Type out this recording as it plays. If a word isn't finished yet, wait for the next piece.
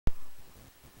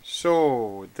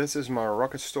So this is my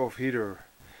rocket stove heater.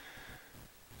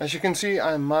 As you can see,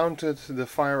 I mounted the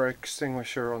fire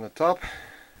extinguisher on the top.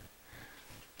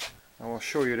 I will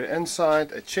show you the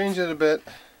inside. I changed it a bit.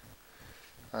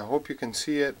 I hope you can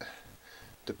see it.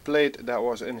 The plate that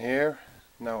was in here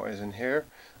now is in here,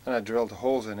 and I drilled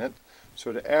holes in it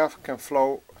so the air can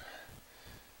flow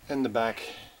in the back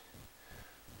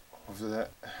of the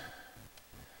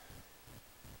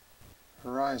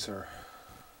riser.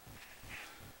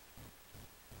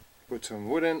 Put some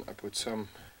wood in, I put some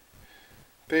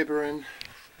paper in.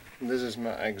 This is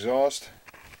my exhaust,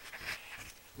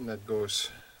 and that goes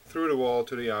through the wall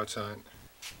to the outside.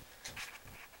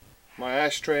 My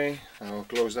ashtray, I will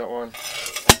close that one.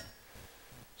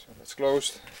 So that's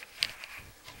closed.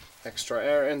 Extra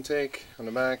air intake on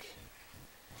the back.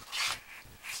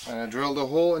 And I drilled a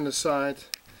hole in the side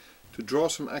to draw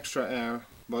some extra air,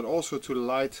 but also to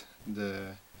light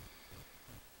the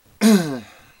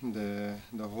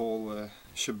the whole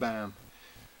shebang.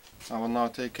 I will now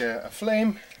take a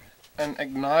flame and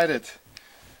ignite it.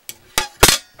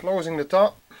 Closing the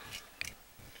top.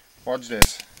 Watch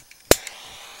this.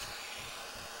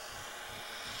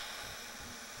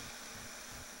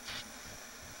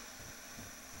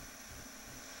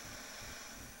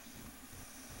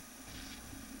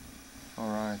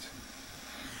 Alright.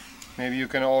 Maybe you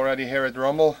can already hear it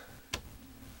rumble.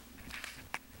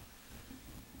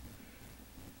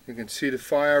 You can see the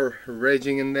fire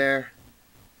raging in there.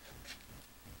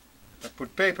 I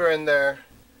put paper in there.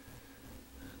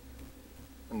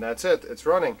 And that's it, it's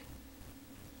running.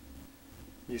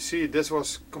 You see, this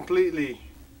was completely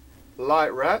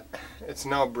light red. It's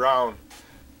now brown.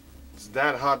 It's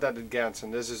that hot that it gets,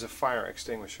 and this is a fire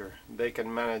extinguisher. They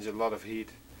can manage a lot of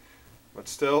heat. But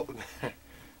still,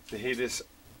 the heat is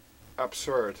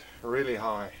absurd, really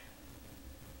high.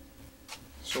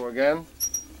 So again,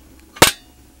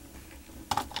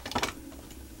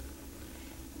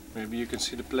 maybe you can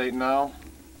see the plate now,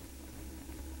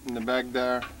 in the back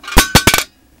there.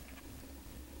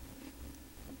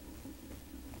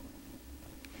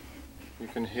 You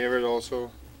can hear it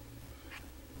also,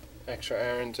 extra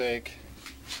air intake.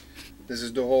 This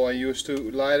is the hole I used to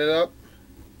light it up,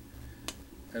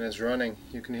 and it's running.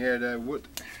 You can hear the wood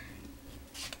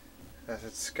as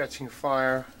it's catching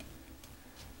fire,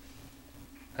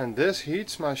 and this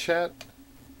heats my shed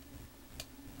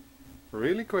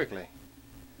really quickly.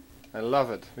 I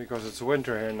love it because it's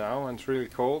winter here now and it's really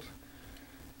cold,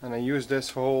 and I use this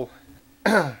whole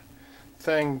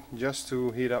thing just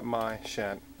to heat up my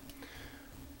shed.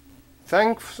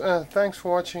 Thanks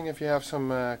for watching. If you have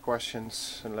some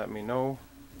questions, let me know.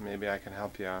 Maybe I can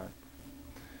help you out.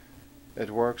 It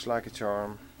works like a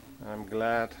charm, and I'm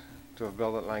glad to have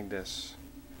built it like this.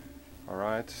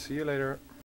 Alright, see you later.